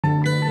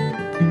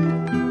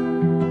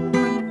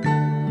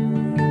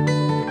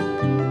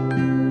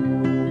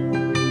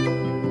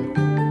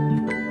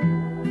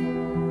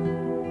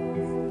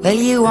Well,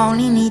 you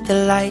only need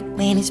the light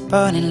when it's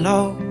burning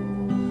low.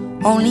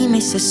 Only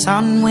miss the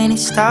sun when it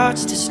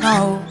starts to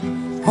snow.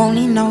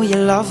 Only know you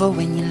love her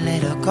when you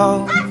let her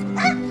go.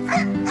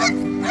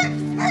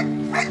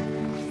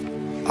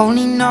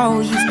 Only know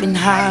you've been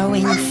high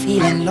when you're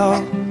feeling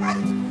low.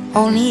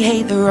 Only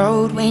hate the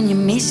road when you're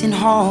missing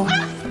home.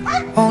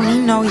 Only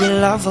know you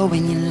love her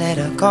when you let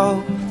her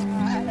go.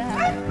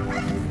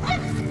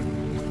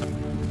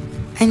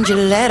 And you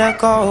let her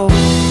go.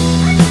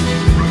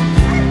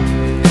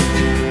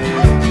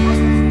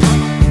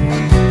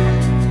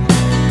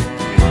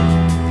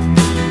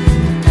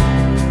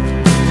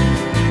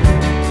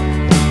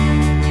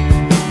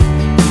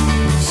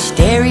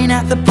 Staring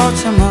at the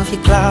bottom of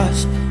your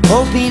glass,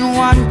 hoping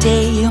one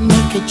day you'll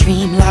make a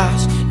dream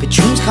last. But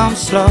dreams come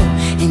slow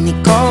and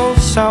they go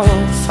so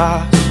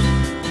fast.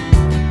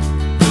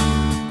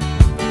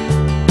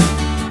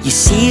 You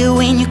see it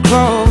when you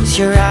close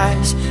your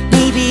eyes.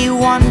 Maybe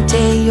one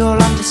day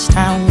you'll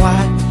understand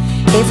why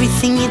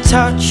everything you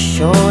touch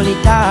surely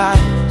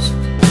dies.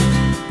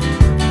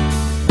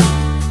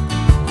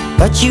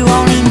 But you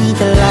only need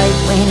the light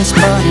when it's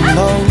burning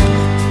low.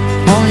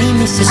 Only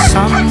miss the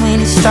sun when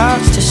it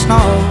starts to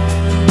snow.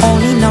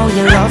 Only know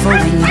you love her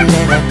when you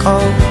let her go.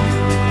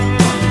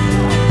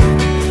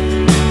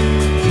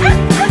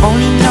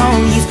 Only know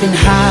you've been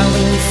high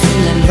when you're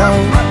feeling low.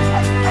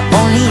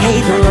 Only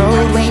hate the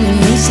road when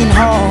you're missing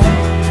home.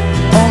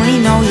 Only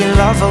know you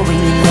love her when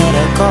you let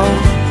her go.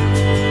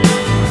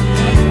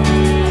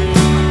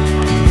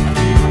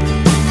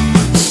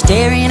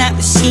 Staring at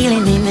the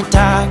ceiling in the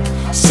dark,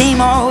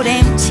 same old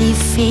empty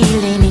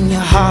feeling in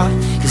your heart.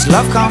 'Cause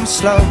love comes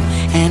slow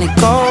and it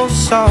goes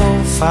so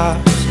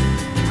fast.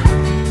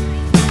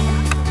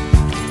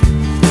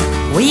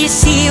 Well, you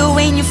see her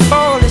when you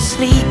fall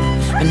asleep,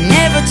 but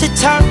never to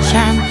touch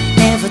and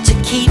never to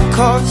keep.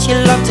 'Cause you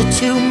loved her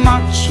too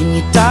much and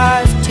you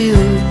dive too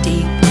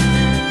deep.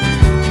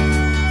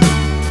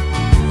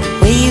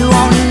 Well, you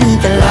only need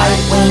the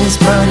light when it's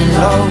burning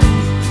low.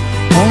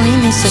 Only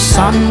miss the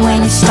sun when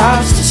it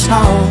starts to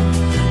snow.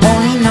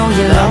 Only know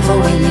you love her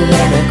when you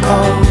let her go.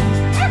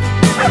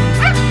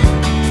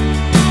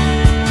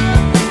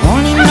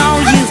 Only know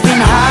you've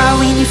been high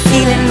when you're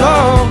feeling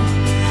low.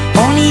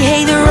 Only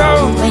hate the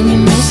road when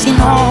you're missing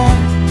home.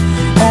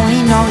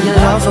 Only know you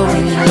love her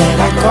when you let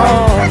her go.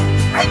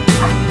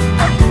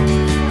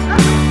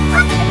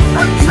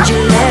 And you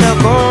let her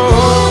go.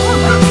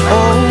 Oh,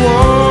 oh,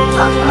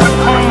 oh,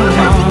 oh.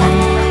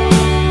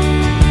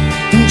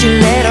 And you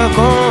let her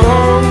go.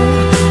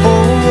 Oh,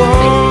 oh,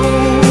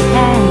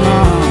 oh,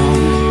 oh.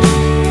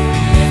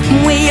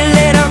 Will you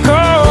let her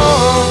go?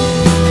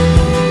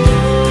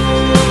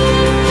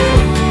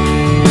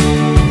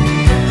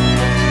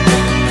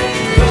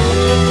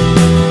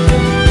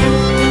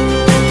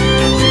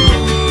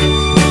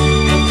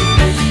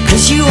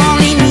 'Cause you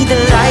only need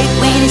the light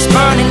when it's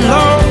burning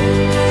low.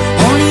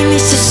 Only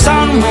miss the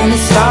sun when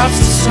it starts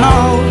to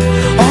snow.